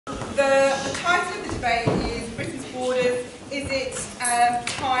debate is Britain's borders. Is it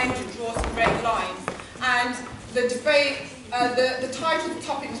time to draw some red lines? And the debate, the title of the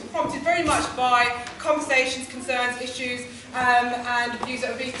topic was prompted very much by conversations, concerns, issues, and views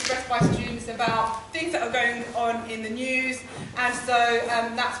that are being expressed by students about things that are going on in the news. And so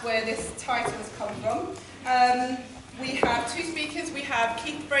that's where this title has come from. We have two speakers. We have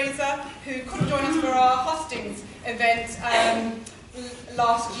Keith Fraser, who couldn't join us for our hostings event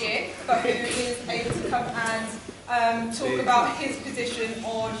last year, but who is able to come and talk about his position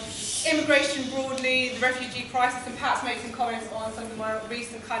on immigration broadly, the refugee crisis, and perhaps make some comments on some of the more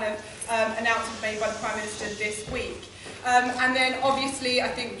recent kind of announcements made by the Prime Minister this week. And then obviously I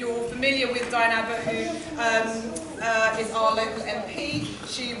think you're familiar with Diane Abbott, who is our local MP.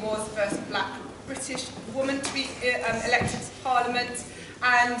 She was the first black British woman to be elected to Parliament,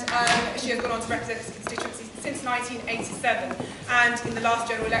 and she has gone on to represent this constituency since 1987. And in the last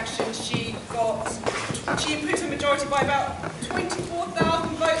general election, she improved her majority by about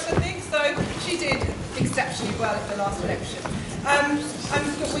 24,000 votes, I think. So she did exceptionally well in the last election.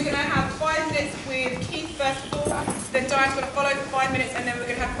 We're going to have 5 minutes with Keith first of all, then Diane's going to follow for 5 minutes, and then we're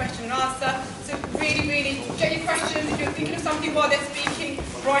going to have question and answer. So really get your questions. If you're thinking of something while they're speaking,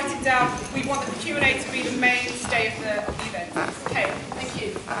 write it down. We want the Q&A to be the mainstay of the event. Okay, thank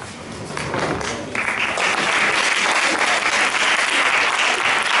you.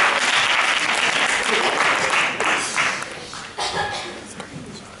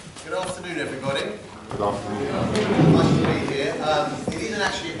 Good afternoon, everybody. Good afternoon. Nice to be here. It is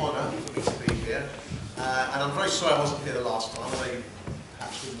actually an honour for me to be here, and I'm very sorry I wasn't here the last time. I know you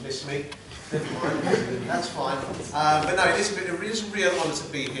perhaps didn't miss me. Never mind, that's fine. But no, it is a real honour to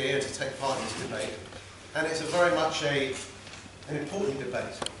be here and to take part in this debate, and it's very much an important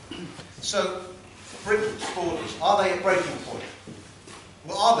debate. So, Britain's borders, are they a breaking point?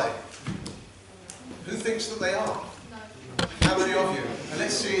 Well, are they? Who thinks that they are? How many of you? And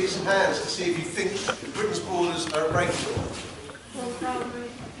let's see some hands to see if you think Britain's borders are a breaking point.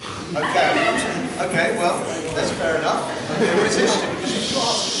 Okay, well, that's fair enough. Okay, well, it's interesting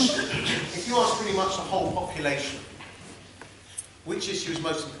because if you ask pretty much the whole population which issue is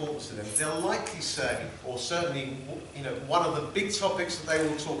most important to them, they'll likely say, or certainly, one of the big topics that they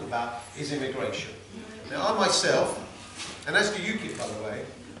will talk about is immigration. Now, I myself, and as do UKIP, by the way,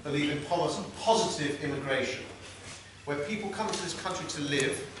 believe in positive immigration, where people come to this country to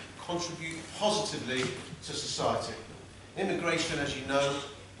live, contribute positively to society. Immigration, as you know,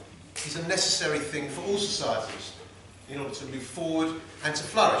 is a necessary thing for all societies in order to move forward and to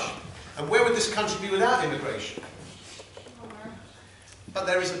flourish. And where would this country be without immigration? But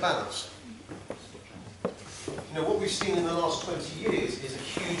there is a balance. What we've seen in the last 20 years is a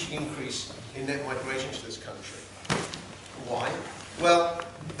huge increase in net migration to this country. Why? Well,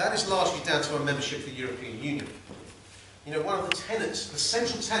 that is largely down to our membership of the European Union. One of the tenets, the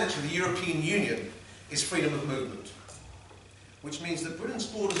central tenet of the European Union is freedom of movement, which means that Britain's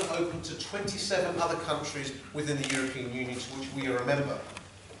borders are open to 27 other countries within the European Union to which we are a member.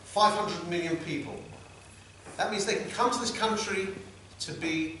 500 million people. That means they can come to this country to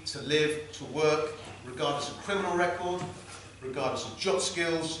live, to work, regardless of criminal record, regardless of job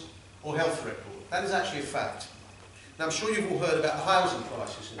skills or health record. That is actually a fact. Now, I'm sure you've all heard about the housing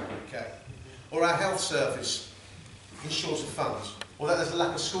crisis in the UK, or our health service in short of funds, or that there's a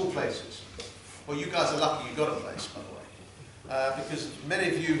lack of school places. Well, you guys are lucky you got a place, by the way. Because many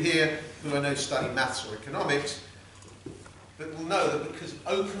of you here who I know study maths or economics, but will know that because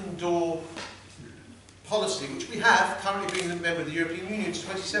open door policy, which we have, currently being a member of the European Union to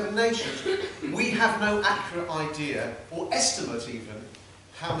 27 nations, we have no accurate idea, or estimate even,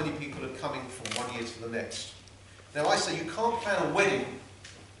 how many people are coming from one year to the next. Now I say you can't plan a wedding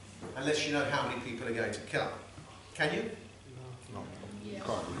unless you know how many people are going to come. Can you? No. Yeah.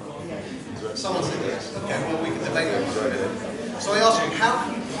 Someone said yes. Okay, well we can debate that for a minute. So I ask you, how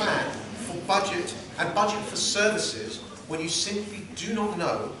can you plan for budget and budget for services when you simply do not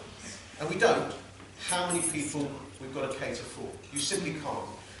know, and we don't, how many people we've got to cater for? You simply can't.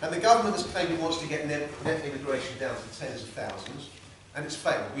 And the government has claimed it wants to get net immigration down to tens of thousands, and it's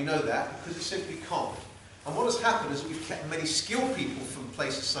failed. We know that because it simply can't. And what has happened is that we've kept many skilled people from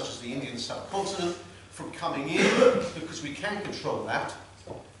places such as the Indian subcontinent from coming in because we can control that,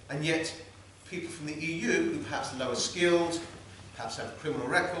 and yet people from the EU who perhaps are lower skilled, perhaps have a criminal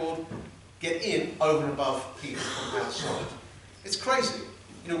record, get in over and above people from outside. It's crazy.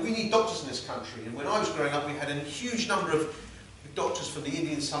 We need doctors in this country, and when I was growing up we had a huge number of doctors from the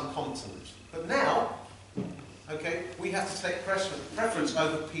Indian subcontinent. But now, Okay, we have to take preference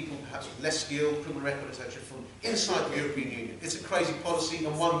over people perhaps with less skill, criminal record, etc., from inside the European Union. It's a crazy policy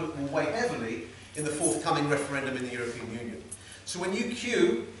and one that will weigh heavily in the forthcoming referendum in the European Union. So when you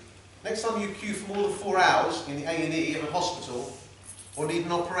queue, next time you queue for more than 4 hours in the A&E of a hospital, or need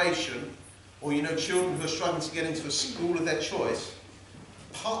an operation, or you know children who are struggling to get into a school of their choice,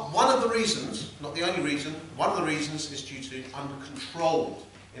 one of the reasons, not the only reason, one of the reasons is due to uncontrolled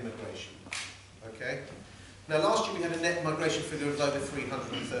immigration. Okay? Now last year we had a net migration figure of over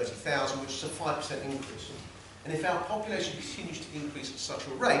 330,000, which is a 5% increase. And if our population continues to increase at such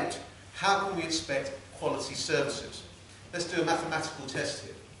a rate, how can we expect quality services? Let's do a mathematical test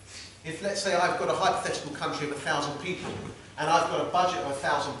here. If, let's say, I've got a hypothetical country of 1,000 people, and I've got a budget of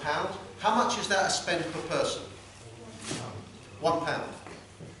 £1,000, how much is that a spend per person? £1.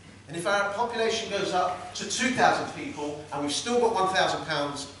 And if our population goes up to 2,000 people, and we've still got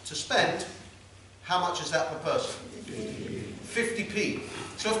 £1,000 to spend, how much is that per person? 50p.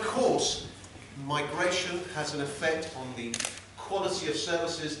 So of course, migration has an effect on the quality of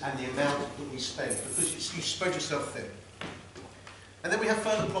services and the amount that we spend, because you spread yourself thin. And then we have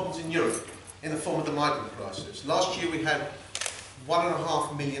further problems in Europe, in the form of the migrant crisis. Last year we had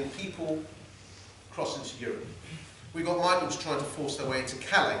 1.5 million people cross into Europe. We got migrants trying to force their way into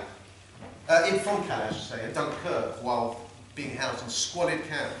Calais, from Calais, I should say, and Dunkirk, while being housed in squalid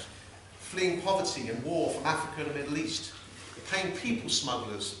camps, fleeing poverty and war from Africa and the Middle East, paying people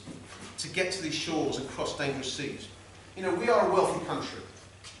smugglers to get to these shores and cross dangerous seas. You know, we are a wealthy country,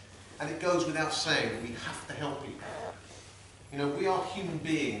 and it goes without saying that we have to help people. You know, we are human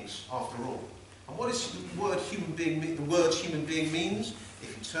beings, after all. And what does the word human being mean? The word human being means,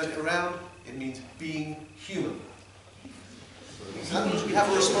 if you turn it around, it means being human. So that means we have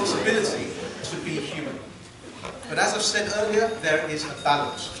a responsibility to be human. But as I've said earlier, there is a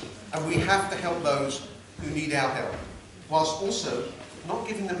balance. And we have to help those who need our help, whilst also not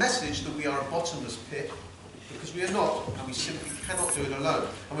giving the message that we are a bottomless pit, because we are not, and we simply cannot do it alone.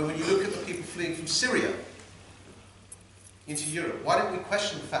 I mean, when you look at the people fleeing from Syria into Europe, why don't we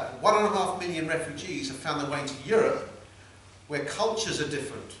question the fact that 1.5 million refugees have found their way into Europe, where cultures are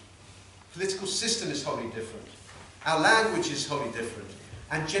different, political system is wholly different, our language is wholly different,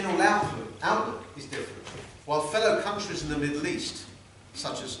 and general outlook is different, while fellow countries in the Middle East,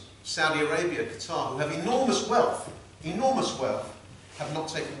 such as Saudi Arabia, Qatar, who have enormous wealth, have not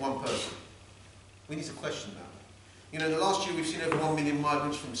taken one person. We need to question that. You know, in the last year we've seen over 1 million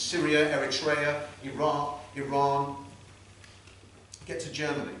migrants from Syria, Eritrea, Iraq, Iran, get to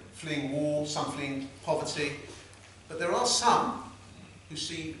Germany, fleeing war, some fleeing poverty. But there are some who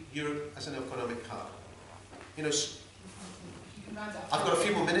see Europe as an economic hub. You know, I've got a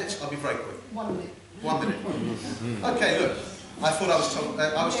few more minutes, I'll be very quick. 1 minute. 1 minute. Okay, look. I thought I was told I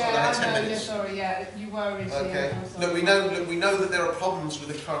had 10 minutes. Yeah, sorry, yeah, you were in Okay. Look, we know that there are problems with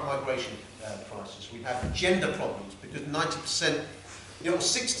the current migration crisis. We have gender problems because 90%,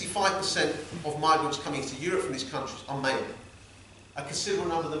 65% of migrants coming to Europe from these countries are male. A considerable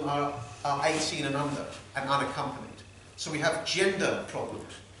number of them are 18 and under and unaccompanied. So we have gender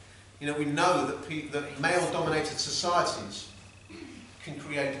problems. You know, we know that male-dominated societies can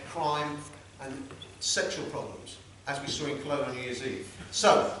create crime and sexual problems, as we saw in Cologne on New Year's Eve.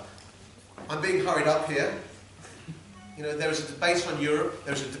 So, I'm being hurried up here. You know, there is a debate on Europe,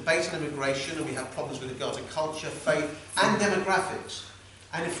 there is a debate on immigration, and we have problems with regard to culture, faith, and demographics.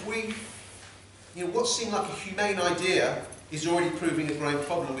 And if we, what seemed like a humane idea is already proving a growing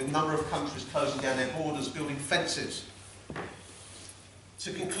problem, with a number of countries closing down their borders, building fences.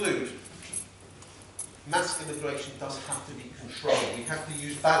 To conclude, mass immigration does have to be controlled. We have to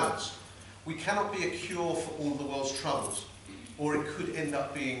use balance. We cannot be a cure for all the world's troubles, or it could end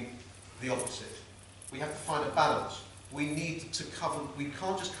up being the opposite. We have to find a balance. We need to we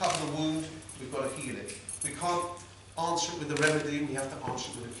can't just cover the wound, we've got to heal it. We can't answer it with a remedy, we have to answer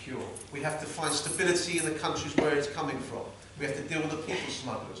it with a cure. We have to find stability in the countries where it's coming from. We have to deal with the people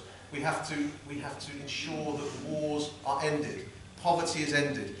smugglers. We have to ensure that wars are ended, poverty is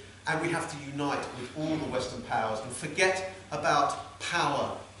ended, and we have to unite with all the Western powers and forget about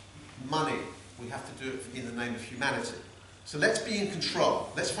power, money. We have to do it in the name of humanity. So let's be in control.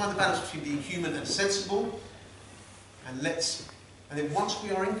 Let's find the balance between being human and sensible, and then once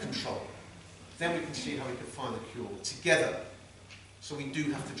we are in control, then we can see how we can find the cure together. So we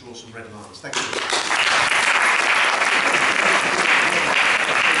do have to draw some red lines. Thank you.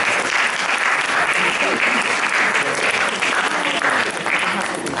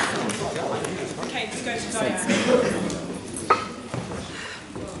 Okay, let's go to Diane.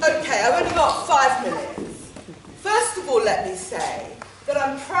 Okay, I've only got 5 minutes. First of all, let me say that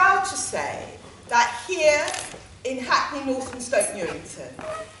I'm proud to say that here in Hackney, North and Stoke, Newington,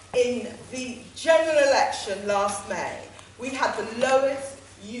 in the general election last May, we had the lowest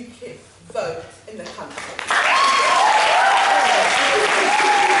UKIP vote in the country.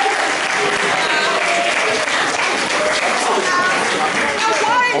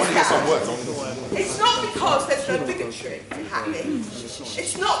 It's not because there's no bigotry in Hackney.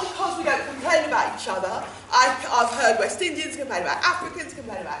 It's not because we don't complain about each other. I've heard West Indians complain about Africans,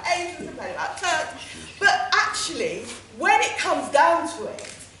 complain about Asians, complain about Turks. But actually, when it comes down to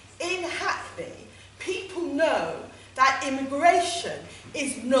it, in Hackney, people know that immigration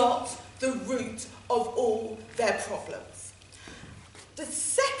is not the root of all their problems. The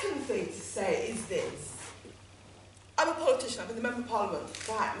second thing to say is this. I'm a politician. I've been the Member of Parliament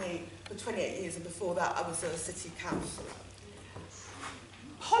for Hackney for 28 years, and before that I was a city councillor.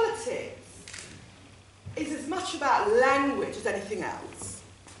 Politics is as much about language as anything else.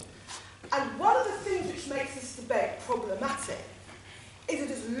 And one of the things which makes this debate problematic is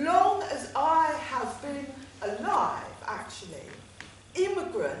that as long as I have been alive, actually,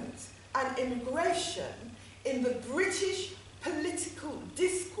 immigrant and immigration in the British political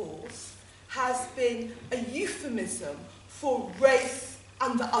discourse has been a euphemism for race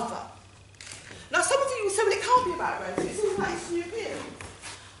and the other. Now, some of you will say, well, it can't be about race, it's all about Eastern Europeans.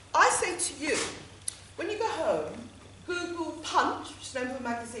 I say to you, when you go home, Google Punch, which is the name of a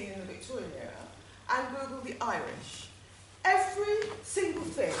magazine in the Victorian era, and Google the Irish. Every single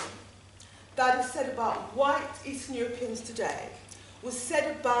thing that is said about white Eastern Europeans today was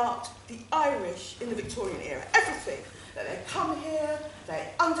said about the Irish in the Victorian era. Everything. That they come here, they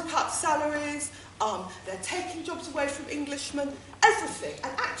undercut salaries, they're taking jobs away from Englishmen, everything.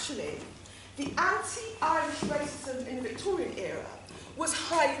 And actually, the anti-Irish racism in the Victorian era was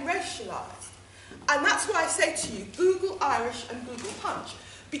highly racialised. And that's why I say to you, Google Irish and Google Punch,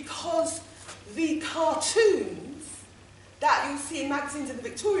 because the cartoons that you'll see in magazines in the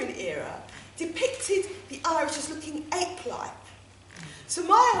Victorian era depicted the Irish as looking ape-like. So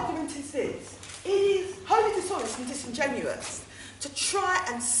my argument is this. It is wholly dishonest and disingenuous to try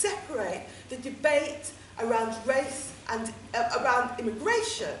and separate the debate around race and around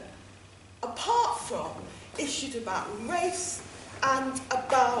immigration apart from issues about race and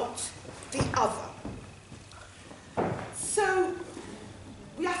about the other. So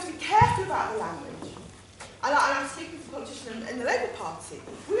we have to be careful about the language. And I'm speaking to a politician in the Labour Party.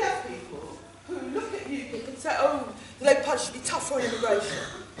 We have people who look at UKIP and say, oh, the Labour Party should be tougher on immigration.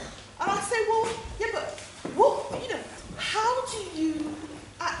 And I say, well, yeah, but how do you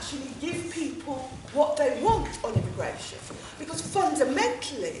actually give people what they want on immigration? Because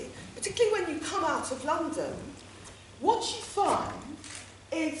fundamentally, particularly when you come out of London, what you find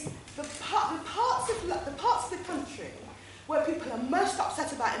is the parts of the country where people are most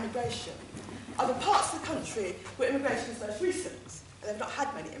upset about immigration are the parts of the country where immigration is most recent. They've not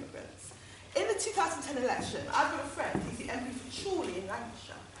had many immigrants. In the 2010 election, I've got a friend, he's the MP for Chorley in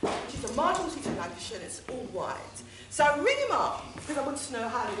Lancashire, which is a marginal seat in Lancashire, and it's all white. So I ring him up because I wanted to know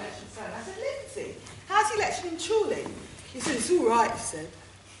how the election's going. I said, Lindsay, how's the election in Chorley? He said, it's all right, he said,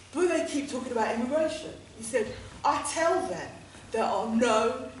 but they keep talking about immigration. He said, I tell them there are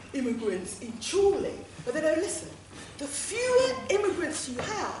no immigrants in Chorley, but they don't listen. The fewer immigrants you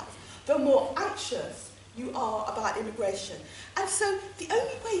have, the more anxious you are about immigration. And so the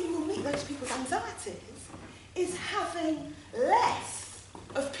only way you will meet those people's anxieties is having less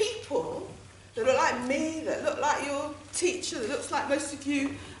of people that look like me, that look like your teacher, that looks like most of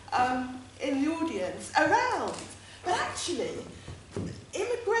you in the audience around. But actually,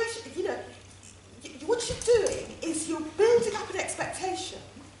 immigration, what you're doing is you're building up an expectation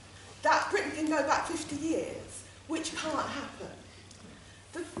that Britain can go back 50 years, which can't happen.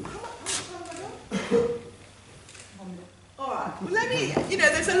 How much time have I got? All right. Well,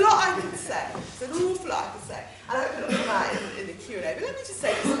 there's a lot I can say. There's an awful lot I can say. And I hope it'll come out in the Q&A. But let me just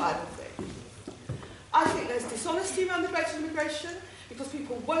say this final thing. I think there's dishonesty around the debate on immigration because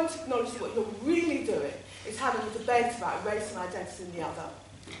people won't acknowledge that what you're really doing is having a debate about race and identity in the other.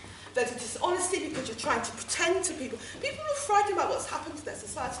 There's a dishonesty because you're trying to pretend to people. People are frightened about what's happened to their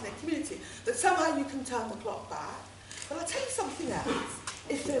society and their community, that somehow you can turn the clock back. But I'll tell you something else.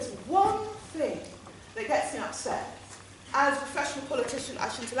 If there's one thing that gets me upset, as a professional politician, I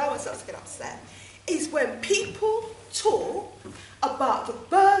shouldn't allow myself to get upset, is when people talk about the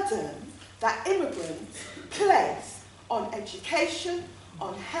burden that immigrants place on education,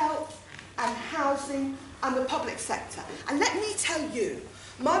 on health and housing and the public sector. And let me tell you,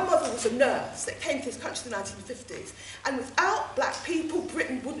 my mother was a nurse that came to this country in the 1950s, and without black people,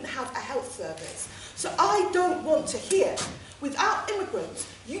 Britain wouldn't have a health service. So I don't want to hear, without immigrants,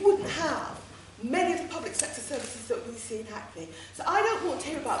 you wouldn't have many of the public sector services that we see in Hackney. So I don't want to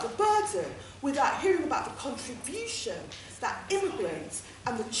hear about the burden without hearing about the contribution that immigrants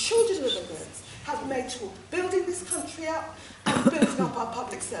and the children of immigrants have made toward building this country up and building up our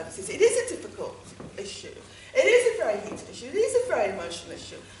public services. It is a difficult issue. It is a very heated issue. It is a very emotional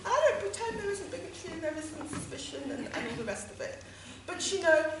issue. And I don't pretend there isn't bigotry and there isn't suspicion and all the rest of it. But, you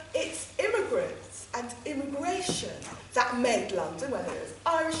know, it's immigrants and immigration that made London, whether it was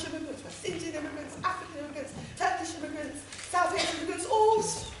Irish immigrants, West Indian immigrants, African immigrants, Turkish immigrants, South Asian immigrants, all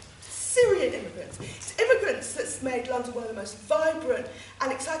Syrian immigrants. It's immigrants that's made London one of the most vibrant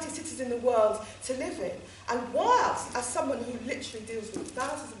and exciting cities in the world to live in. And whilst, as someone who literally deals with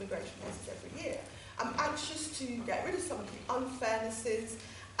thousands of immigration cases every year, I'm anxious to get rid of some of the unfairnesses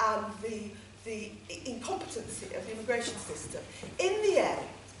and the incompetency of the immigration system. In the end,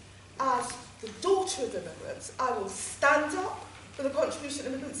 as the daughter of immigrants, I will stand up for the contribution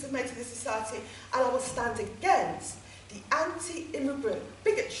immigrants have made to this society, and I will stand against the anti-immigrant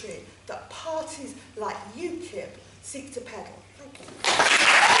bigotry that parties like UKIP seek to peddle. Thank you.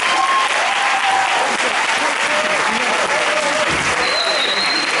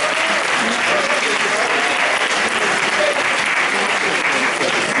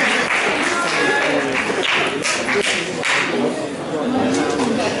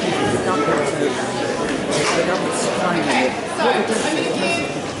 Okay, so I'm going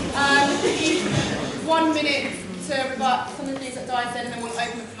to give 1 minute to rebut some of the things that Diane said, and then we'll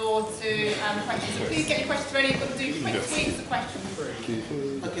open the floor to questions. So please get your questions ready. You've got to do quick tweets of questions.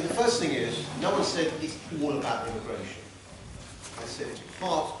 Okay, the first thing is, no one said it's all about immigration. I said it's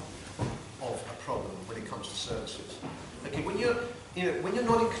part of a problem when it comes to services. Okay, when you're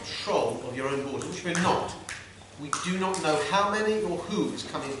not in control of your own borders, which we're not, we do not know how many or who is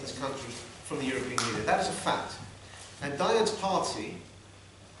coming into this country from the European Union. That is a fact. And Diane's party,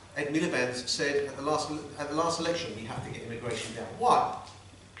 Ed Miliband, said at the last election we have to get immigration down. Why?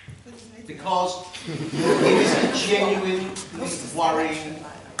 Because it is a genuinely worrying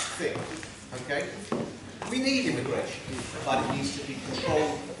thing. Okay? We need immigration, but it needs to be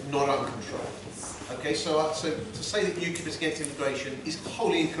controlled, not uncontrolled. Okay, so to say that UKIP is against immigration is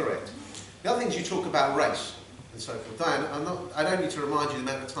wholly incorrect. The other things you talk about race and so forth. Diane, I don't need to remind you the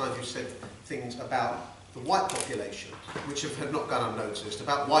amount of times you've said things about the white population, which have not gone unnoticed,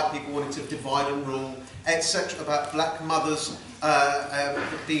 about white people wanting to divide and rule, etc., about black mothers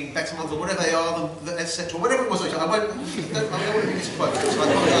being better mothers, or whatever they are, etc., whatever it was. I don't want to be misquoted, so I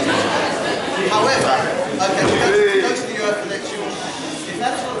apologise. However, okay, go to the Earth election. If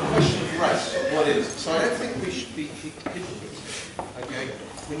that's not a question of race, what is? So I don't think we should be hypocrites. Okay,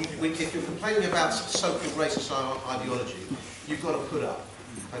 if you're complaining about so-called racist ideology, you've got to put up.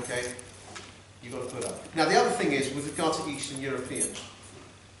 Okay. You've got to put up. Now, the other thing is, with regard to Eastern Europeans,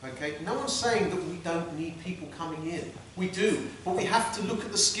 okay, no one's saying that we don't need people coming in. We do, but we have to look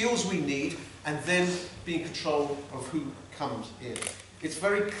at the skills we need and then be in control of who comes in. It's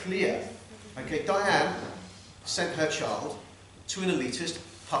very clear. Okay, Diane sent her child to an elitist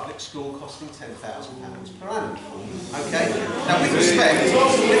public school costing £10,000 per annum. Okay? Now, with respect,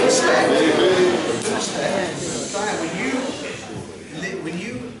 Diane,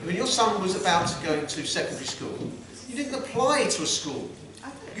 when your son was about to go into secondary school, you didn't apply to a school.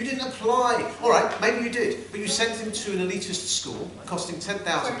 You didn't apply. All right, maybe you did, but you sent him to an elitist school costing £10,000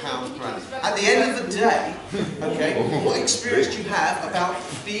 per annum. At the end of the day, okay, what experience do you have about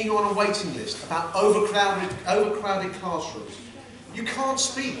being on a waiting list, about overcrowded classrooms? You can't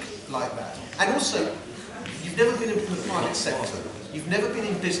speak like that. And also, you've never been in the private sector. You've never been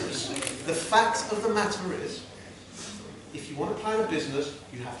in business. The fact of the matter is, if you want to plan a business,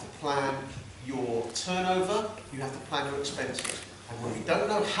 you have to plan your turnover, you have to plan your expenses. And when we don't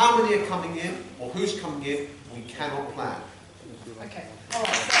know how many are coming in or who's coming in, we cannot plan. Okay. All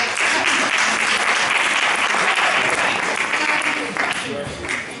right.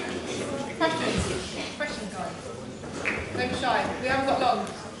 Questions, guys? Don't be shy. We haven't got long.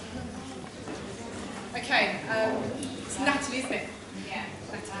 Okay. It's Natalie, isn't it? Yeah.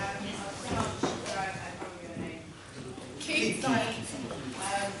 Keith. I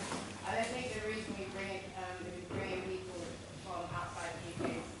don't think the reason we bring people from outside the UK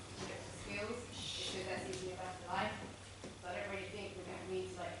to get skills is because they're seeking a better life. So I don't really think we're going to need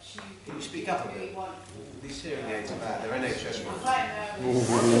to choose. Can you speak up a bit? These hearing aids are bad. They're NHS ones.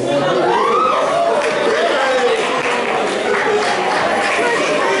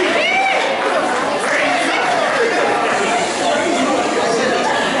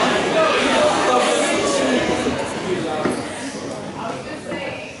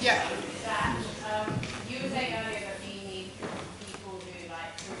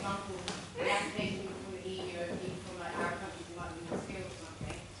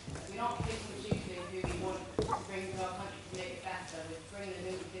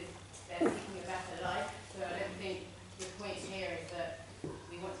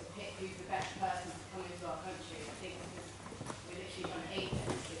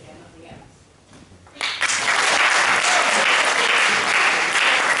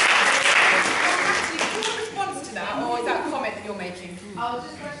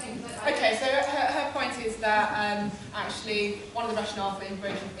 that actually one of the rationale for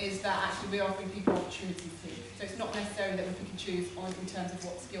immigration is that actually we're offering people opportunities too. So it's not necessarily that we pick and choose in terms of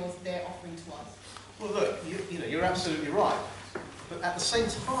what skills they're offering to us. Well, look, you're absolutely right. But at the same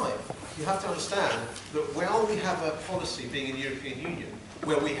time, you have to understand that while we have a policy being in the European Union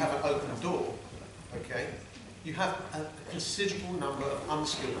where we have an open door, okay, you have a considerable number of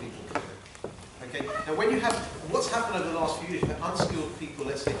unskilled people coming in. Okay? Now, when you have, what's happened over the last few years, you have unskilled people,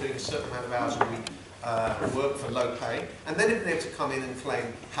 let's say, doing a certain amount of hours a week, work for low pay, and then they're able to come in and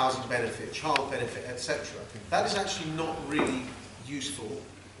claim housing benefit, child benefit, etc. That is actually not really useful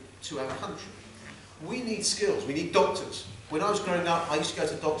to our country. We need skills, we need doctors. When I was growing up, I used to go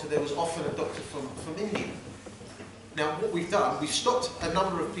to a doctor, there was often a doctor from India. Now, what we've done, we've stopped a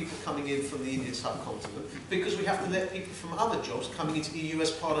number of people coming in from the Indian subcontinent because we have to let people from other jobs coming into the EU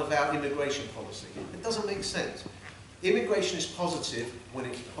as part of our immigration policy. It doesn't make sense. Immigration is positive when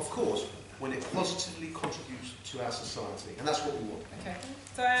it, of course, when it positively contributes to our society, and that's what we want. Okay,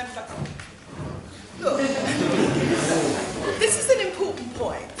 Diane, back to you. Look, this is an important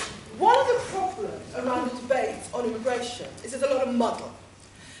point. One of the problems around the debate on immigration is there's a lot of muddle.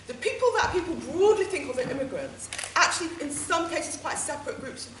 The people that people broadly think of as immigrants, actually in some cases quite separate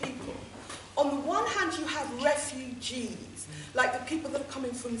groups of people. On the one hand, you have refugees, like the people that are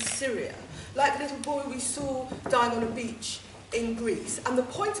coming from Syria, like the little boy we saw dying on a beach in Greece. And the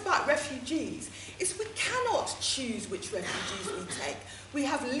point about refugees is we cannot choose which refugees we take. We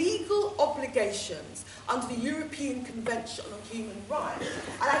have legal obligations under the European Convention on Human Rights.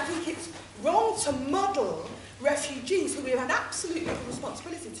 And I think it's wrong to muddle refugees, who we have an absolute legal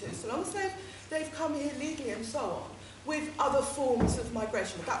responsibility to, so long as they've come here legally and so on, with other forms of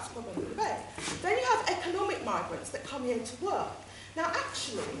migration. But that's the problem of the debate. Then you have economic migrants that come here to work. Now,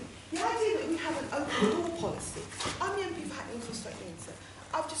 actually, the idea that we have an open door policy, I'm the MP for Hackney and Stoke Newington.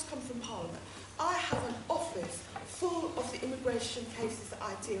 I've just come from Parliament. I have an office full of the immigration cases that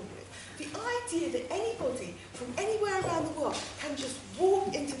I deal with. The idea that anybody from anywhere around the world can just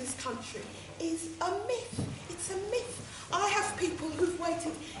walk into this country is a myth. It's a myth. I have people who've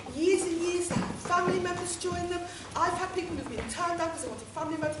waited years and years to have family members join them. I've had people who've been turned down because they want a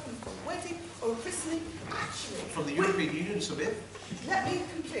family member to come from a wedding or a christening. Actually, from the European Union, it's a myth. Let me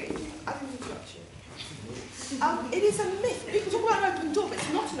complete. I didn't interrupt you. It is a myth. People talk about an open door, but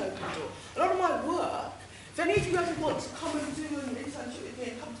it's not an open door. A lot of my work, if any of you ever want to come and do an internship with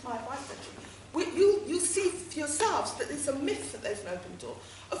me and come to my advice session, you'll see for yourselves that it's a myth that there's an open door.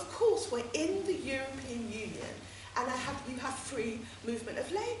 Of course, we're in the European Union, and you have free movement of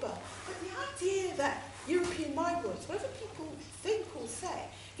labour. But the idea that European migrants, whatever people think or say,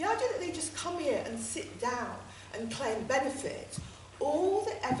 the idea that they just come here and sit down and claim benefit, all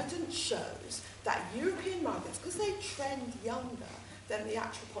the evidence shows that European migrants, because they trend younger than the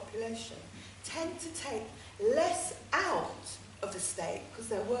actual population, tend to take less out of the state because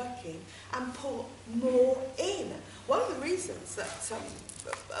they're working and put more in. One of the reasons that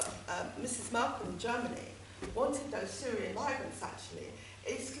Mrs. Merkel in Germany wanted those Syrian migrants actually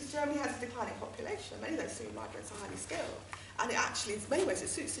is because Germany has a declining population. Many of those Syrian migrants are highly skilled. And it actually, in many ways, it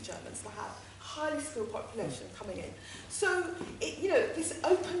suits the Germans to have highly skilled population coming in. So, this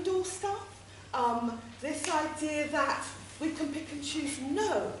open door stuff, this idea that we can pick and choose,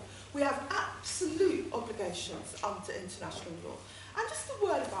 no. We have absolute obligations under international law. And just a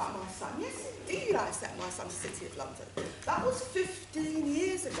word about my son. Yes, indeed, I sent my son to the City of London. That was 15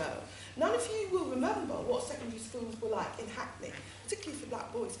 years ago. None of you will remember what secondary schools were like in Hackney, particularly for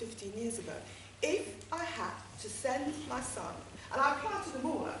black boys 15 years ago. If I had to send my son, and I applied to them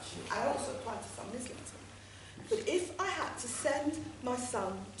all actually, I also applied to some in Islington, but if I had to send my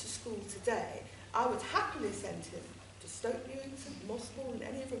son to school today, I would happily send him to Stoke Newington, Mossbourne, and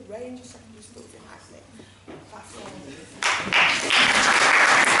any of a range of secondary schools in Hackney. That's all.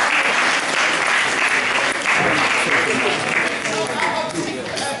 I'll take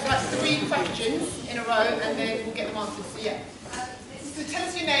like 3 questions in a row and then we'll get them answered. So, yeah. So tell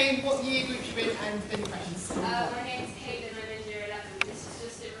us your name, what year group you're in, and then your questions. My name's Hayden, I'm in year 11. This is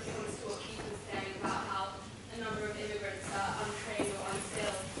just in response to what Keith was saying about how a number of immigrants are untrained or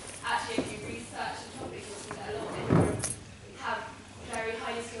unskilled. Actually, if you research the topic, you'll see that a lot of immigrants have very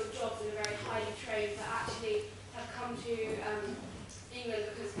highly skilled jobs and are very highly trained, but actually have come to England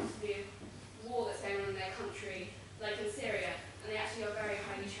because of the war that's going on in their country, like in Syria, and they actually are very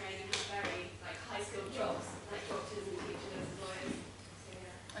highly trained and have very high skilled jobs, like doctors and teachers and lawyers.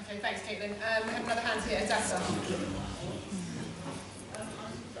 Okay, thanks, Caitlin. We have another hand here, Dasa. I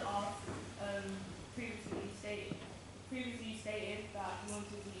wanted to ask, previously you stated that you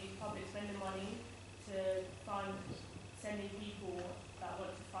wanted to use public spending money to fund sending people that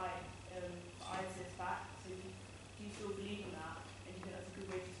want to fight ISIS back still believe in that, and do you think that's a good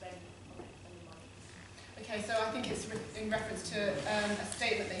way to spend money? Okay, so I think it's in reference to a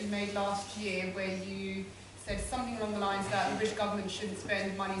statement that you made last year where you said something along the lines that the British government shouldn't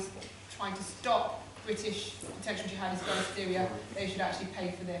spend money trying to stop British potential jihadists going to Syria. They should actually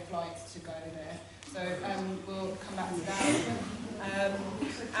pay for their flights to go there. So we'll come back to that.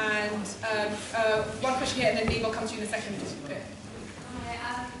 One question here, and then Lee will come to you in a second. Hi,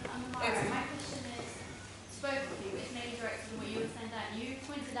 I'm Amara. My question is, spoke with you, it's maybe directed to what you were saying that you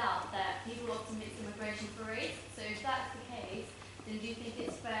pointed out that people often mix immigration for race. So if that's the case, then do you think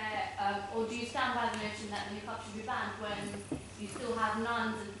it's fair, or do you stand by the notion that the niqab should be banned when you still have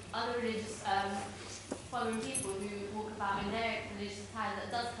nuns and other religious following people who walk about in their religious attire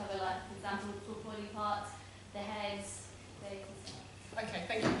that does cover, like, for example, full body parts, their heads, their Okay,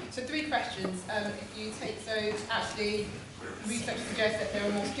 thank you. So 3 questions. If you take those, actually, research suggests that there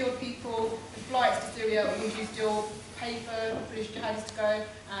are more skilled people. The flights to Syria, would you still pay for British jihadists to go?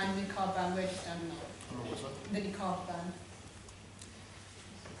 And the niqab ban, where do you stand on that? The niqab ban.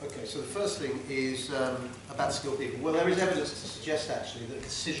 Okay, so the first thing is about skilled people. Well, there is evidence to suggest actually that a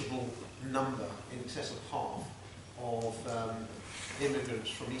considerable number, in excess of half, of immigrants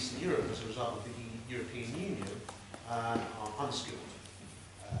from Eastern Europe as a result of the European Union are unskilled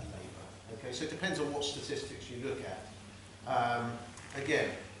labour. Okay, so it depends on what statistics you look at. Again,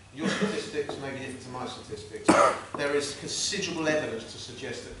 your statistics may be different to my statistics. There is considerable evidence to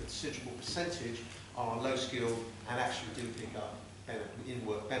suggest that a considerable percentage are low skilled and actually do pick up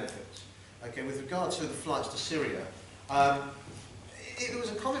in-work benefits. Okay, with regard to the flights to Syria, it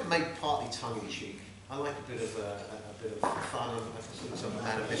was a comment made partly tongue-in-cheek. I like a bit of fun. I consider myself a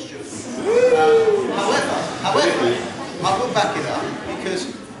man of mischief. However, I will back it up because,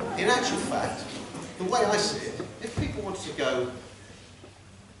 in actual fact, the way I see it, if people want to go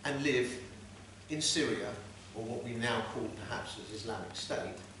and live in Syria, or what we now call perhaps as Islamic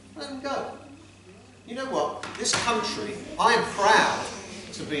State, let them go. You know what? This country, I am proud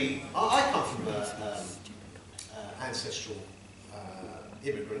to be. I come from ancestral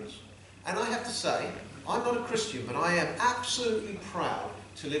immigrants, and I have to say, I'm not a Christian, but I am absolutely proud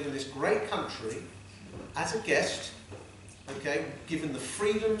to live in this great country as a guest. Okay, given the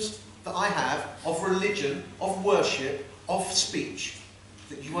freedoms that I have of religion, of worship, of speech,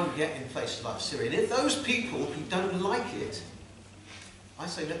 that you won't get in places like Syria. And if those people who don't like it, I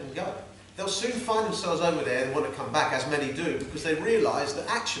say let them go. They'll soon find themselves over there and want to come back, as many do, because they realise that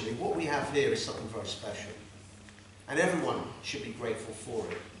actually what we have here is something very special. And everyone should be grateful for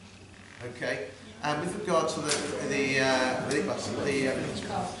it. Okay? And with regard to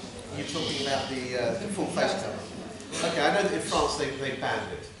you're talking about the full face cover. Okay, I know that in France they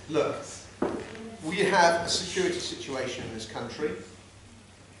banned it. Look, we have a security situation in this country,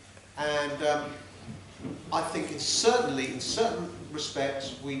 and I think in certain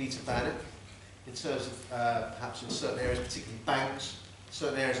respects we need to ban it. In terms of perhaps in certain areas, particularly banks,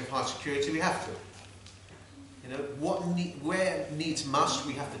 certain areas of high security, we have to. You know, where needs must,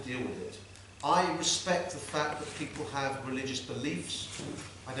 we have to deal with it. I respect the fact that people have religious beliefs.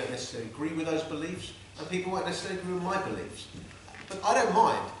 I don't necessarily agree with those beliefs, and people won't necessarily agree with my beliefs. But I don't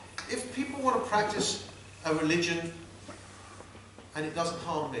mind. If people want to practice a religion and it doesn't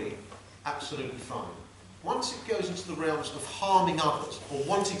harm me, absolutely fine. Once it goes into the realms of harming others, or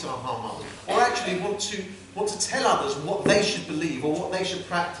wanting to harm others, or actually want to tell others what they should believe or what they should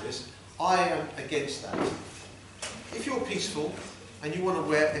practice, I am against that. If you're peaceful and you want to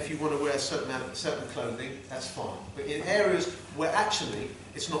wear, if you want to wear certain clothing, that's fine. But in areas where actually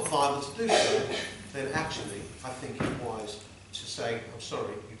it's not viable to do so, then actually I think it's wise to say, I'm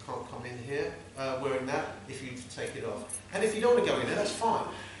sorry, you can't come in here wearing that if you take it off. And if you don't want to go in there, that's fine.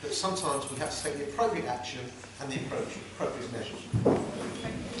 But sometimes we have to take the appropriate action and the appropriate measures.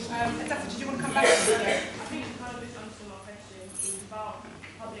 Did you want to come back to that? I think you kind of misunderstood my question. It was about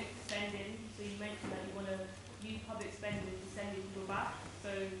public spending. So you mentioned that you want to use public spending to send people back.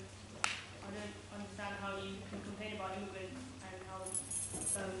 So I don't understand how you can complain about immigrants and how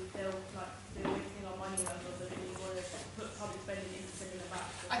they're wasting our money and stuff, but then you want to put public spending into sending them back.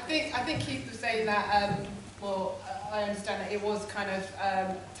 So I think Keith was saying that. Well, I understand that it was kind of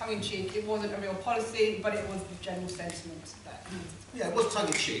tongue-in-cheek. It wasn't a real policy, but it was the general sentiment that. Yeah, it was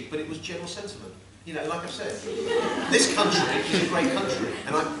tongue-in-cheek, but it was general sentiment. You know, like I said, this country is a great country,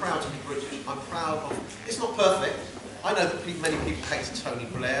 and I'm proud to be British. I'm proud of. It's not perfect. I know that many people hate Tony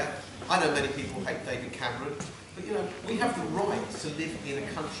Blair. I know many people hate David Cameron. But you know, we have the right to live in a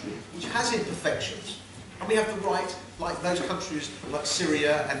country which has imperfections. And we have the right, like those countries like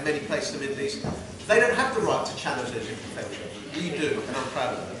Syria and many places in the Middle East, they don't have the right to challenge those imperfections. We do, and I'm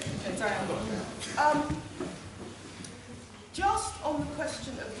proud of that. Just on the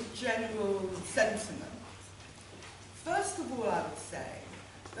question of the general sentiment, first of all, I would say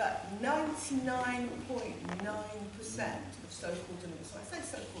that 99.9% of so-called immigrants, when I say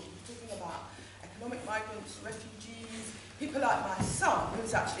so-called, we're talking about economic migrants, refugees, people like my son,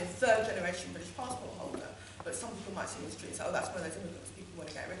 who's actually a third-generation British passport holder, but some people might see in the street and say, oh, that's one of those immigrants people want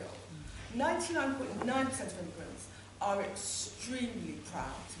to get rid of. 99.9% of immigrants are extremely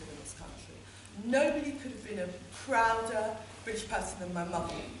proud to live in this country. Nobody could have been a prouder British person than my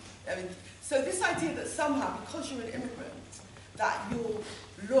mother. I mean, so this idea that somehow, because you're an immigrant, that your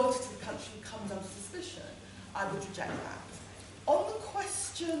loyalty to the country comes under suspicion, I would reject that. On the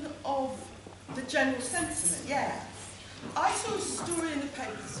question of the general sentiment, yeah. I saw a story in the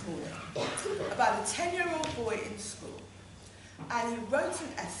paper this morning about a 10-year-old boy in school, and he wrote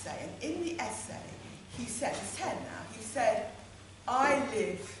an essay, and in the essay, he said, he's 10 now, he said, I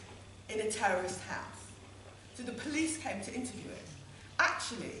live in a terrorist house. So the police came to interview him.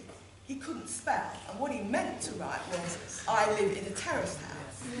 Actually, he couldn't spell, and what he meant to write was, I live in a terrorist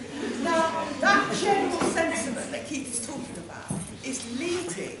house. Now, that general sentiment that Keith is talking about is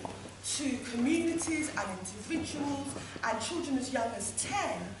leading to communities and individuals and children as young as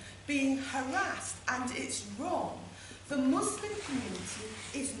 10 being harassed, and it's wrong. The Muslim community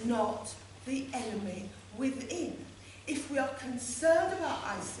is not the enemy within. If we are concerned about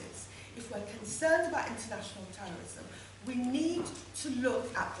ISIS, if we're concerned about international terrorism, we need to look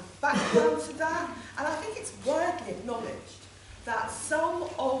at the background to that, and I think it's widely acknowledged that some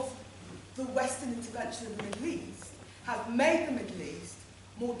of the Western intervention in the Middle East have made the Middle East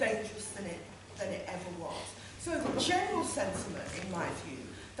more dangerous than it ever was. So the general sentiment, in my view,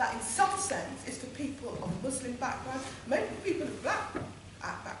 that in some sense is for people of Muslim background, maybe people of black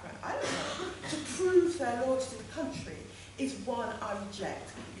background, I don't know, to prove their loyalty to the country is one I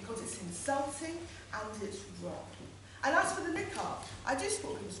reject because it's insulting and it's wrong. And as for the niqab, I do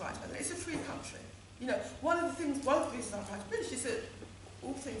support people's rights, by the way. It's a free country. You know, one of the reasons I'm trying to British is that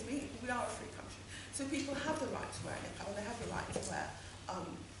all things being equal, we are a free country. So people have the right to wear a niqab, and they have the right to wear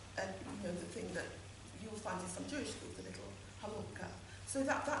the thing that you will find in some Jewish schools, the little halukah. So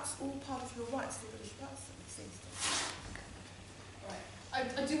that's all part of your rights as a British person, it seems to me. Right.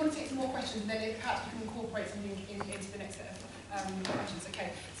 I do want to take some more questions, and then perhaps we can incorporate something into the next set of questions.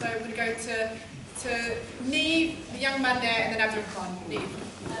 Okay. So I'm going to go to Neve, the young man there, and then Abdul Khan. Neve.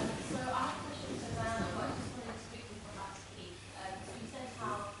 So I have a question for Diana, but I just wanted to quickly come back to Keith. So you said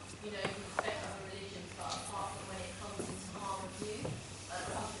how, you respect other religions, but apart from when it comes to harm of you,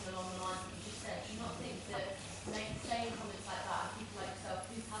 something along the lines of what you said, do you not think that saying comments like that, and people like yourself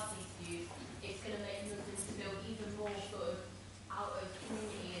who have these views, it's going to make Muslims feel even more sort of out of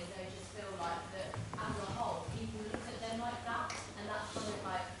community, and they just feel like that as a whole, people look at them like that, and that's kind of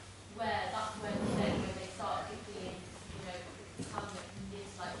like that's where they start being, become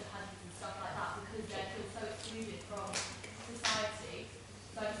this like jihadis and stuff like that, because they feel so excluded from society.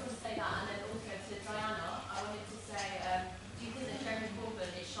 So I just want to say that, and then also to Diana, I wanted to say, do you think that Jeremy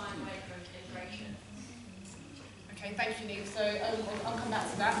Corbyn is shying away from immigration? Okay, thank you, Neve. So I'll come back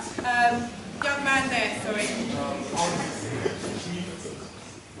to that. Young man there, sorry. He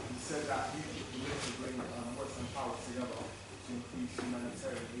said that you need to bring Western powers together to increase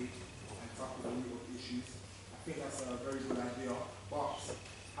humanitarian aid and tackle the root of issues. I think that's a very good idea, but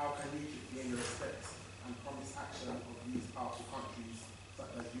how can Egypt gain the respect and promise action of these powerful countries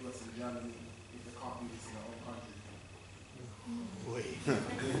such as US and Germany if they can't do this in their own country?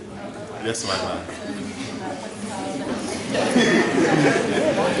 Yes, my man.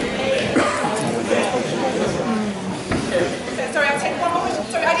 Sorry, I'll take one more question.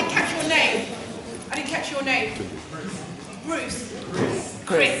 Sorry, I didn't catch your name. Bruce.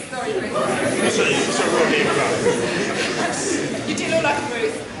 Chris. Sorry, Chris. It's a real name, You do look like a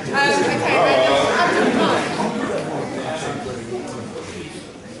Bruce. Okay, Abdul Khan.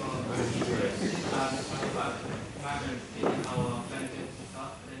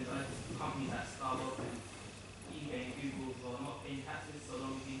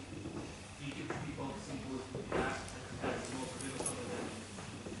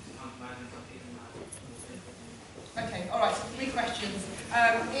 Okay, all right, so 3 questions.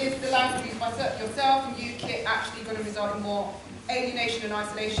 Is the land used by yourself and UKIP actually going to result in more alienation and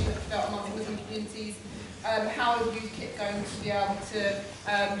isolation that felt among Muslim communities? How is UKIP going to be able to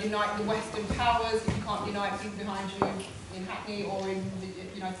unite the Western powers if you can't unite people behind you in Hackney or in the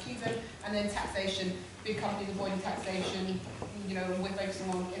United Kingdom? And then taxation, big companies avoiding taxation, and we're focusing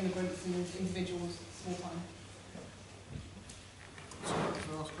on immigrants and individuals, small time.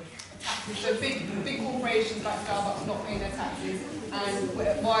 Taxes. So big corporations like Starbucks not paying their taxes, and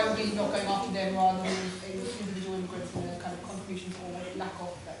why are we not going after them rather than individual immigrants in the kind of lack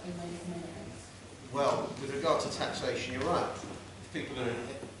of that in many things. Well, with regard to taxation, you're right. People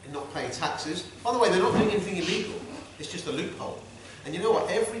are not paying taxes. By the way, they're not doing anything illegal. It's just a loophole. And you know what?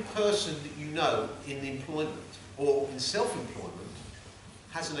 Every person that you know in employment or in self-employment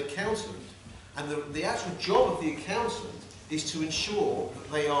has an accountant, and the actual job of the accountant is to ensure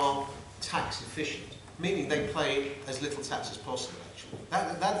that they are tax efficient, meaning they pay as little tax as possible, actually.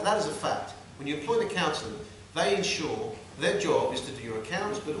 That is a fact. When you employ an accountant, they ensure their job is to do your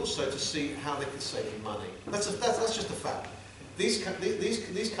accounts, but also to see how they can save you money. That's just a fact. These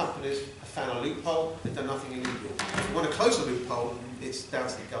companies have found a loophole, they've done nothing illegal. If you want to close the loophole, it's down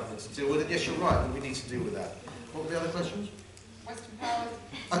to the government to deal with it. Yes, you're right, but we need to deal with that. What were the other questions? Western powers.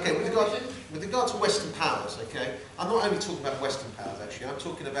 Okay, with regard to Western powers, okay, I'm not only talking about Western powers, actually, I'm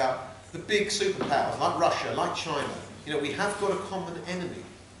talking about the big superpowers, like Russia, like China. You know, we have got a common enemy.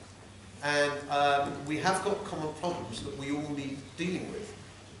 And we have got common problems that we all need dealing with.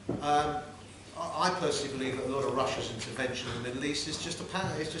 I personally believe that a lot of Russia's intervention in the Middle East is just a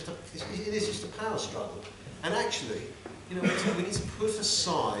power. It is just a power struggle. And actually, you know, we need to put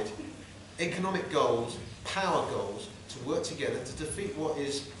aside economic goals, power goals, to work together to defeat what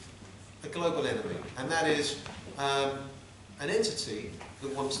is a global enemy, and that is an entity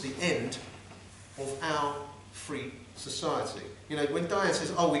that wants the end of our free society. You know, when Diane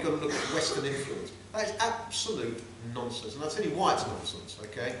says, "Oh, we've got to look at Western influence," that is absolute nonsense, and I'll tell you why it's nonsense.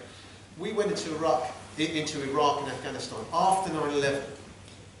 Okay, we went into Iraq and Afghanistan after 9/11.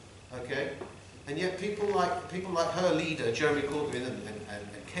 Okay, and yet people like her leader, Jeremy Corbyn, and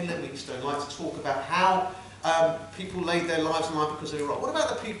Ken Livingstone like to talk about how people laid their lives on the line because of Iraq. What about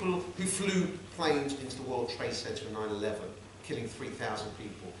the people who flew planes into the World Trade Center in 9/11, killing 3,000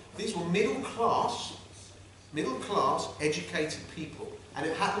 people? These were middle class, educated people. And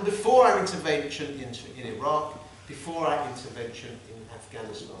it happened before our intervention in Iraq, before our intervention in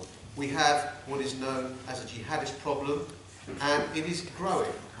Afghanistan. We have what is known as a jihadist problem, and it is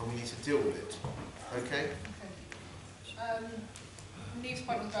growing, and we need to deal with it. Okay? Neve's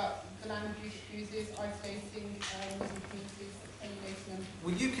point was about the land abuses, isolating Muslim communities, alienating them.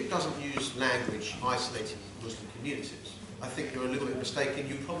 Well, UKIP doesn't use language isolating Muslim communities. I think you're a little bit mistaken.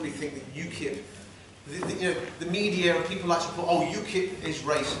 You probably think that UKIP, the media and people like to put, oh, UKIP is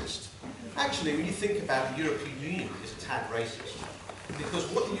racist. Actually, when you think about it, the European Union is a tad racist. Because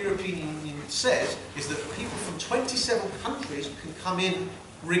what the European Union says is that people from 27 countries can come in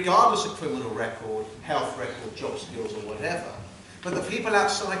regardless of criminal record, health record, job skills or whatever. But the people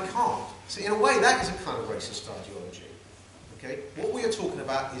outside can't. So in a way, that is a kind of racist ideology. Okay? What we are talking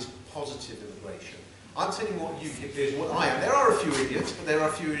about is positive immigration. I'm telling you what UKIP is, what I am. There are a few idiots, but there are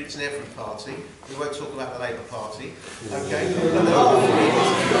a few idiots in every party. We won't talk about the Labour Party. Okay? But there are a few idiots.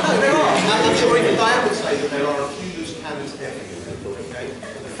 No, there are. And I'm sure even Diane would say that there are a few loose cannons everywhere. Okay?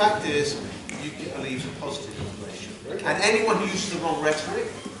 The fact is, UKIP believes in positive immigration. And anyone who uses the wrong rhetoric,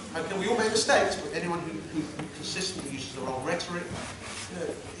 okay, we all make mistakes, but anyone who consistently uses the wrong rhetoric, you know,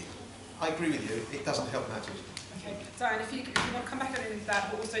 I agree with you, it doesn't help matters. Okay, Diane, if you want to come back on that,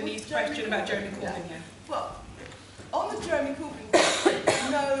 but also needs a question about Jeremy Corbyn here. Well, on the Jeremy Corbyn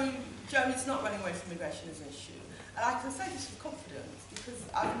question, no, Jeremy's not running away from immigration as an issue. And I can say this with confidence because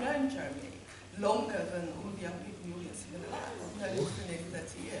I've known Jeremy longer than all the young people in the audience are going to like. I've known him for nearly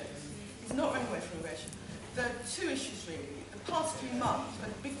 30 years. He's not running away from immigration. There are two issues really. The past 3 months, we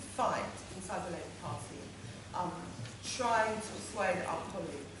had a big fight inside the Labour Party, trying to persuade our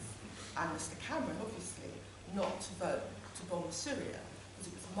colleagues, and Mr Cameron obviously, not to vote to bomb Syria, because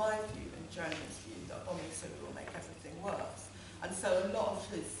it was my view and Jeremy's view that bombing Syria will make everything worse. And so a lot of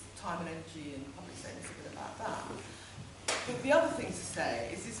his time and energy and public statements have been about that. But the other thing to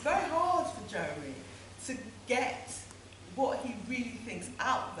say is it's very hard for Jeremy to get what he really thinks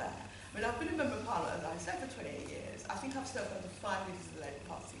out there. I mean, I've been a member of Parliament, as I said, for 28 years. I think I've served under 5 leaders of the Labour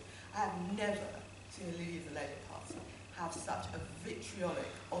Party. I have never seen a leader of the Labour Party have such a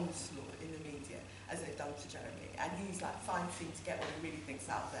vitriolic onslaught in the media as they've done to Jeremy. And he's like fighting to get what he really thinks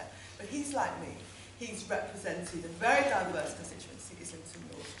out there. But he's like me. He's represented a very diverse constituency, Islington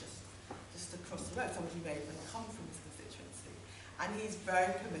North, just across the road. Somebody who may even come from his constituency. And he's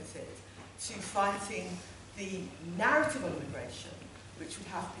very committed to fighting the narrative on immigration, which would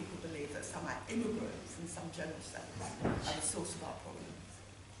have people believe that somehow immigrants in some general sense are the source of our problems.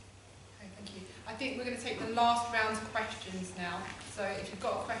 Okay, thank you. I think we're going to take the last round of questions now. So if you've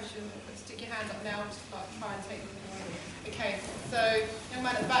got a question, stick your hand up now. Just like try and take them. Okay. So young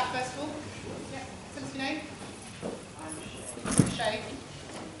man at the back, first of all. Yeah. Tell us your name. I'm Shay.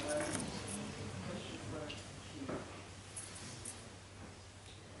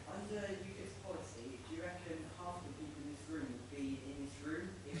 Under UKIP's policy, do you reckon half the people in this room would be in this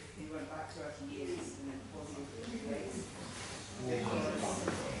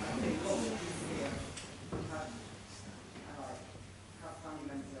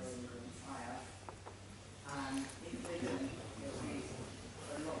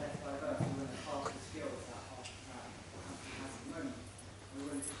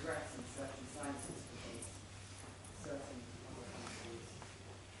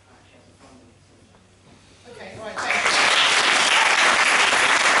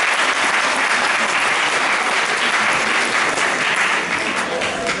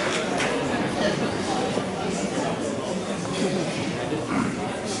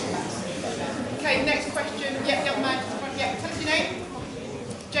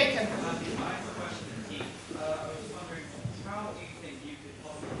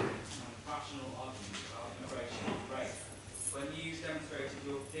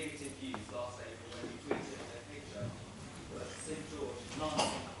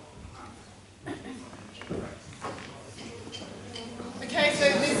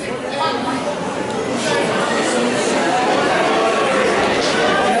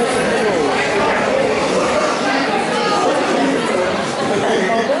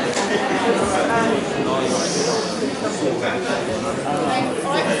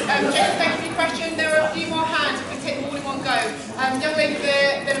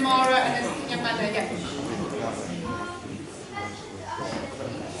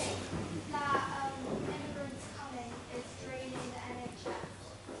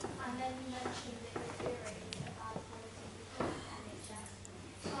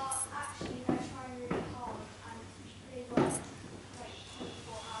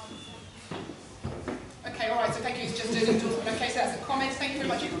that's a comment. Thank you very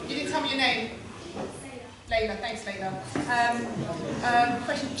much. You didn't tell me your name. Layla. Thanks, Layla.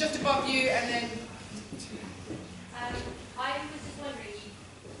 Question just above you, and then. I was just wondering, you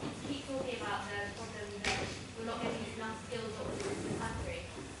keep talking about the problem that we're not getting enough skilled doctors in the country.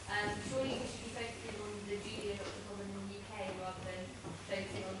 Surely we should be focusing on the junior doctor problem in the UK rather than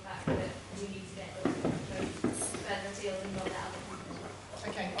focusing on the fact that we need to get doctors from further afield and not that other countries.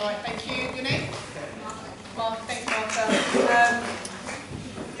 Okay, all right, thank you. Your name? Martha, thanks, Martha.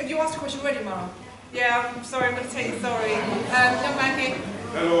 Have you asked a question already, Mara? Yeah, I'm sorry, I'm going to take it, sorry. Young man here.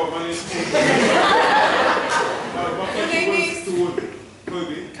 Hello, my name is Your name is?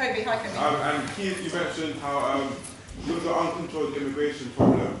 Kobe. Kobe, hi Kobe. And Keith, you mentioned how with the uncontrolled immigration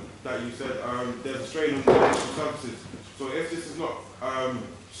problem that you said there's a strain on the national services. So if this is not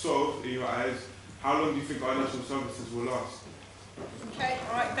solved in your eyes, how long do you think our national services will last? Okay,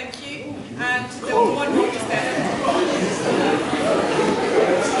 all right, thank you. And there was one more just there.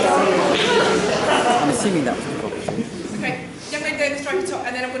 I'm assuming that was the property. Okay, young lady there in the stripy top,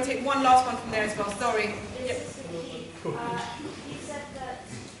 and then I'm going to take one last one from there as well. Sorry. Yep. You said that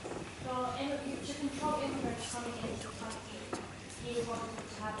to control immigrants coming into the country, you wanted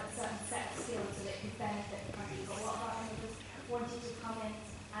to have a certain set of skills so that could benefit the country. But what about immigrants wanting to come in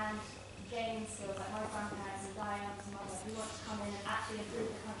and gain skills, like my grandparents and Diane's mother, who want to come in and actually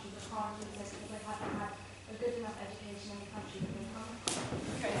improve the country but can't do so because they haven't had a good enough education in the country that they come in?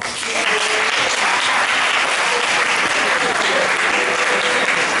 Okay.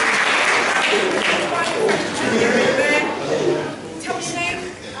 Tell me your name.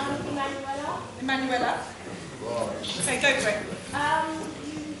 Emanuela. Emanuela. Okay, go for it.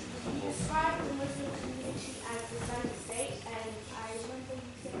 You described the Muslim community as Islamic State, and I remember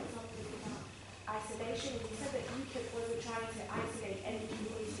you said something about isolation. You said that UKIP wasn't trying to isolate any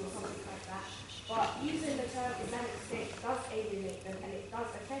community or something like that. But using the term Islamic State does alienate them and it does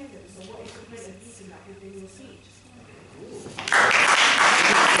offend them. So what is the point of using that within your speech?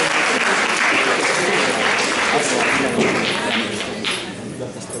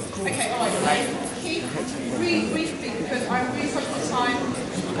 Okay, all right. Keith, really briefly, because I'm really conscious of time.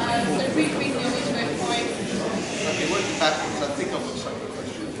 So really briefly on each of those points. Okay, working backwards, I think I've got some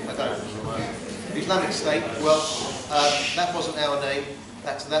question. I don't. Islamic State, well, that wasn't our name.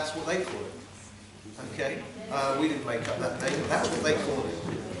 That's what they call it. Okay, we didn't make up that name. That's what they call it.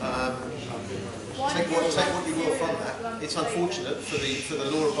 Take what you will from that. It's unfortunate for the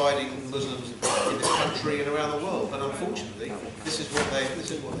law-abiding Muslims in this country and around the world, but unfortunately, this is what they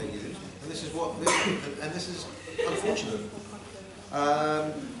use, and this is unfortunate.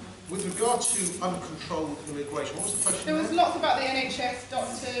 With regard to uncontrolled immigration, what was the question? There was lots about the NHS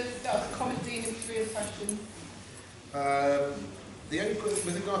doctors. That was a common theme in three of the questions.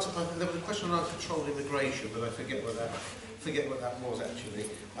 With regard to there was a question on uncontrolled immigration, but I forget what that was actually.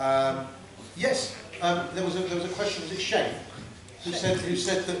 Yes, there was a question. Was it Shane who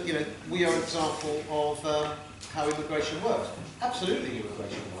said that we are an example of how immigration works? Absolutely,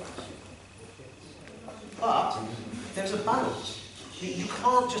 immigration works, but there's a balance. You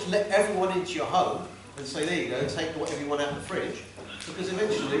can't just let everyone into your home and say, there you go, take whatever you want out of the fridge, because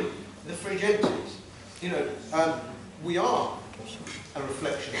eventually the fridge empties. We are a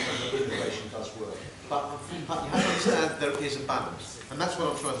reflection of how immigration does work. But you have to understand there is a balance. And that's what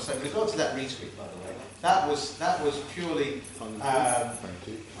I'm trying to say. With regard to that retweet, by the way, that was purely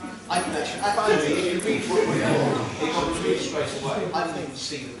I can actually if you read what it got retweeted straight away. I didn't even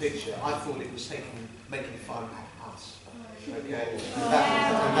see the picture. I thought it was making fun of us. Okay.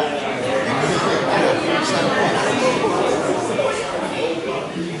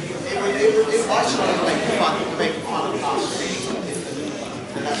 I started making fun of us.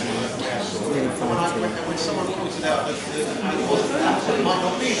 And that's what when someone pointed out that it wasn't that, it might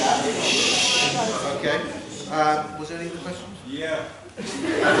not be that. Okay. Was there any other questions? Yeah.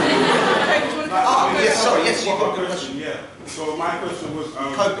 Yes, sorry, yes, you've got a good question. Yeah. So my question was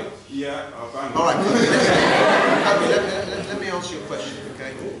COVID. Yeah. All right, let me answer your question,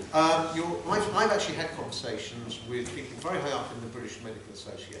 okay? I've actually had conversations with people very high up in the British Medical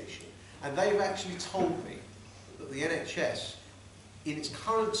Association, and they've actually told me that the NHS, in its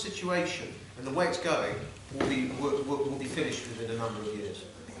current situation and the way it's going, will be finished within a number of years.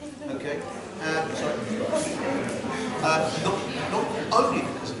 Okay? Not only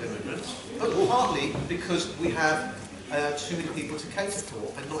because of immigrants, but partly because we have too many people to cater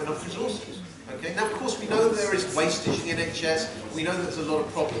for and not enough resources. Okay? Now, of course, we know there is wastage in the NHS. We know that there's a lot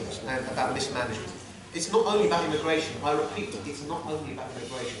of problems and about mismanagement. It's not only about immigration. I repeat, it's not only about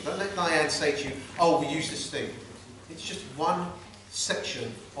immigration. Don't let Diane say to you, oh, we use this thing. It's just one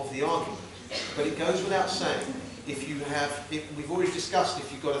section of the argument. But it goes without saying we've already discussed,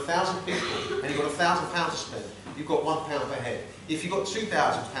 if you've got 1,000 people and you've got £1,000 to spend, you've got £1 per head. If you've got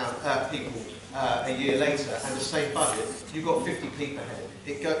 2,000 people a year later and the same budget, you've got 50p per head.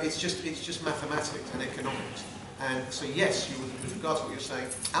 It's just mathematics and economics. And so yes, with regards to what you're saying,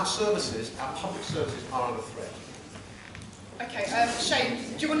 our services, our public services are under threat. Okay, Shane,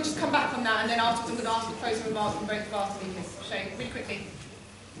 do you want to just come back on that, and then afterwards I'm going to ask the closing remarks from both of our speakers. Shane, really quickly.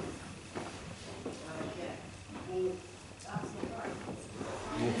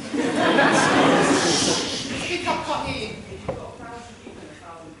 Speak up, can't hear you. If you've got 1,000 people and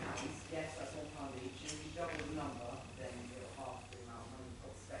 £1,000, yes, that's £1 each. And if you double the number, then you're half the amount of money you've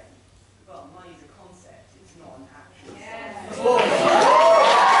got to spend. But money's a concept, it's not an actual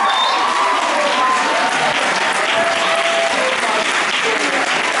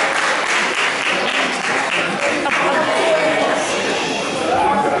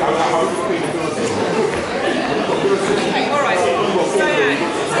Okay, all right. Diane,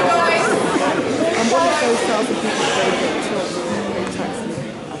 so guys,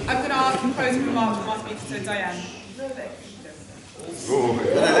 I'm going to ask the closing remarks from our speakers, so Diane.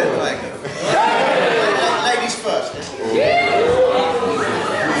 Ladies first.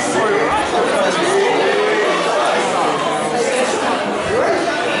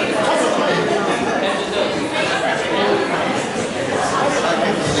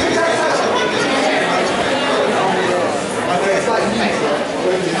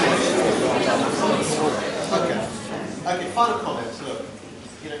 Okay, final comments. Look,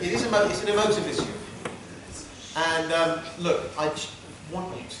 it's an emotive issue. And look, I just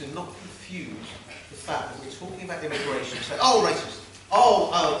want you to not confuse the fact that we're talking about immigration and say, oh, racist.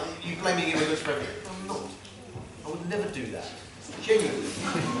 Oh, you're blaming immigrants for everything. I'm not. I would never do that. Genuinely.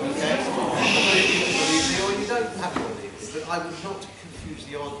 Okay? You believe me or you don't have to believe me. But I would not confuse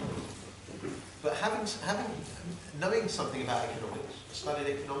the argument. But knowing something about economics, I studied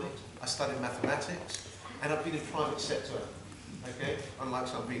economics, I studied mathematics, and I've been in private sector, okay? Unlike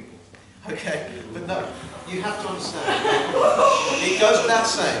some people. Okay? But no, you have to understand. It goes without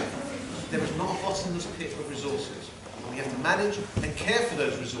saying, there is not a bottomless pit of resources. And we have to manage and care for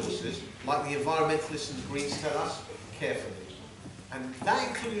those resources, like the environmentalists and the Greens tell us, carefully. And that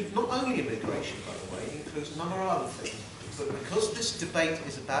includes not only immigration, by the way, it includes a number of other things. But because this debate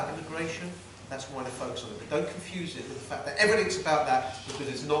is about immigration, that's why I focus on it. But don't confuse it with the fact that everything's about that, because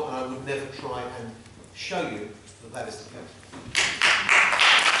it's not, and I would never try and show you that that is the case.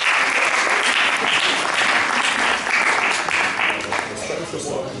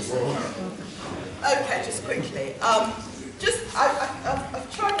 Okay, just quickly. I've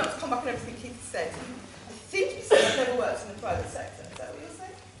tried not to come back on everything Keith said. I think you said I've never worked in the private sector. Is that what you're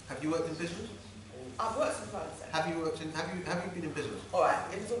saying? Have you worked in business? I've worked in the private sector. Have you been in business? All right,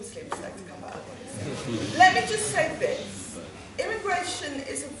 it was obviously a mistake to come back. Let me just say this. Immigration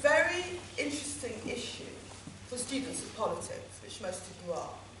is a very interesting issue for students of politics, which most of you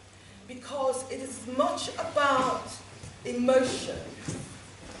are, because it is as much about emotion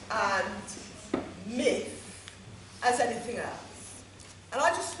and myth as anything else. And I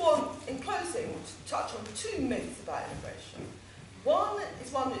just want, in closing, to touch on two myths about immigration. One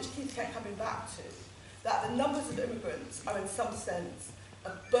is one which Keith kept coming back to, that the numbers of immigrants are in some sense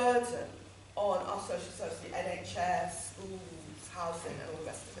a burden on our social services, the NHS, schools, housing, and all the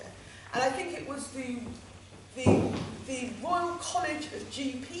rest of it. And I think it was the Royal College of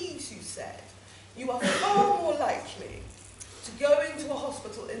GPs who said, you are far more likely to go into a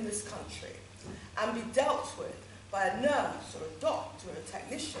hospital in this country and be dealt with by a nurse or a doctor or a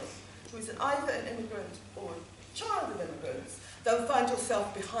technician who is either an immigrant or a child of immigrants than find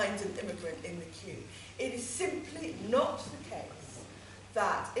yourself behind an immigrant in the queue. It is simply not the case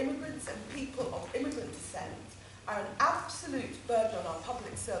that immigrants and people of immigrant descent are an absolute burden on our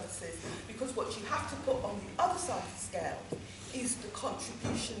public services, because what you have to put on the other side of the scale is the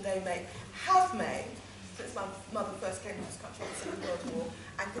contribution they have made since my mother first came to this country in the Second World War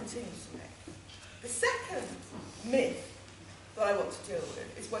and continues to make. The second myth that I want to deal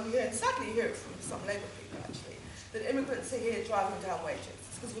with is when you hear, and sadly you hear it from some Labour people actually, that immigrants are here driving down wages.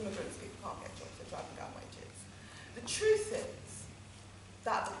 It's because immigrants people can't get jobs, they're driving down wages. The truth is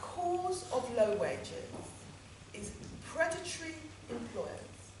that the cause of low wages is predatory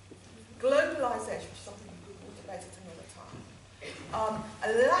employers, globalisation, which is something we will debate at another time,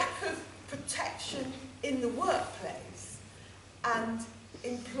 a lack of protection in the workplace, and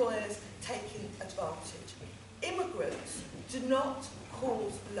employers taking advantage. Immigrants do not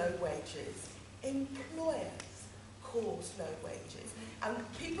cause low wages, employers cause low wages. And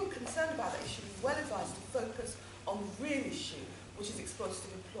people concerned about that issue are well advised to focus on the real issue, which is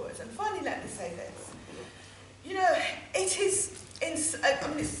exploitative employers. And finally, let me say this. You know, it is, I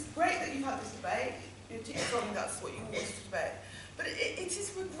mean, it's great that you've had this debate. Your teacher told me that's what you wanted to debate. But it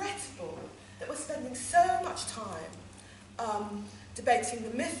is regrettable that we're spending so much time debating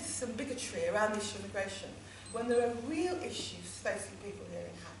the myths and bigotry around the issue of immigration when there are real issues facing people here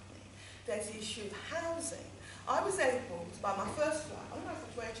in Hackney. There's the issue of housing. I was able to buy my first flat on my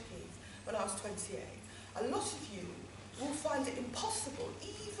wage keys when I was 28. A lot of you will find it impossible,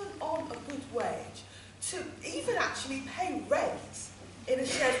 even on a good wage, to even actually pay rent in a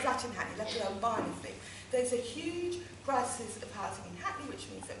shared flat in Hackney, let alone buy anything. There's a huge crisis of housing in Hackney, which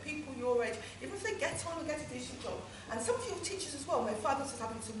means that people your age, even if they get on and get a decent job, and some of your teachers as well may find themselves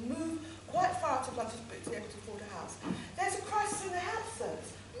having to move quite far out of London to be able to afford a house. There's a crisis in the health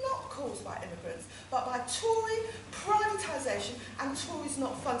service, not caused by immigrants, but by Tory privatisation and Tories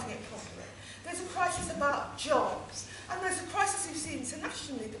not funding it properly. There's a crisis about jobs, and there's a crisis you see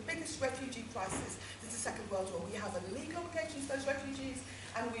internationally, the biggest refugee crisis since the Second World War. We have a legal obligation to those refugees,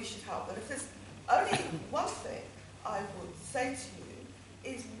 and we should help them. If there's only one thing I would say to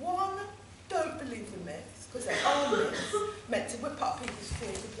you is, one, don't believe the myths, because they are myths meant to whip up people's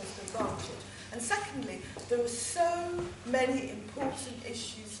fears of political advantage. And secondly, there are so many important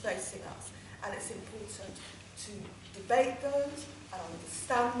issues facing us, and it's important to debate those and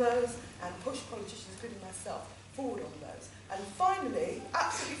understand those and push politicians, including myself, forward on those. And finally,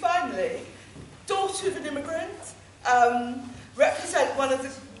 absolutely finally, daughter of an immigrant, represent one of the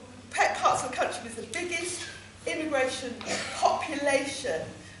parts of the country with the biggest immigration population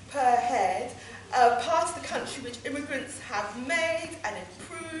per head, part of the country which immigrants have made and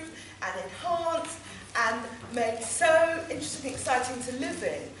improved and enhanced and made so interesting and exciting to live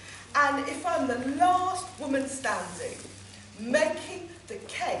in. And if I'm the last woman standing, making the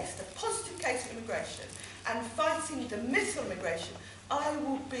case, the positive case for immigration, and fighting the myths on immigration, I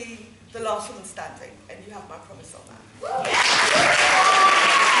will be the last woman standing, and you have my promise on that.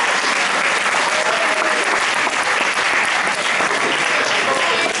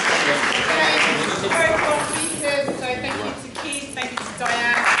 Very well speakers, so thank you to Keith, thank you to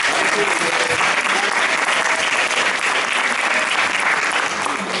Diane.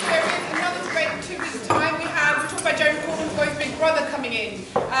 There is another debate in 2 weeks' time. We're talking about Jeremy Corbyn's boy's big brother coming in,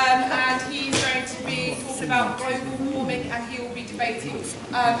 and he's going to be talking about global warming, and he will be debating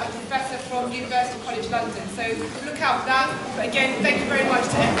a professor from University College London. So look out for that. But again, thank you very much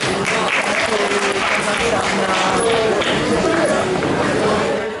to everyone.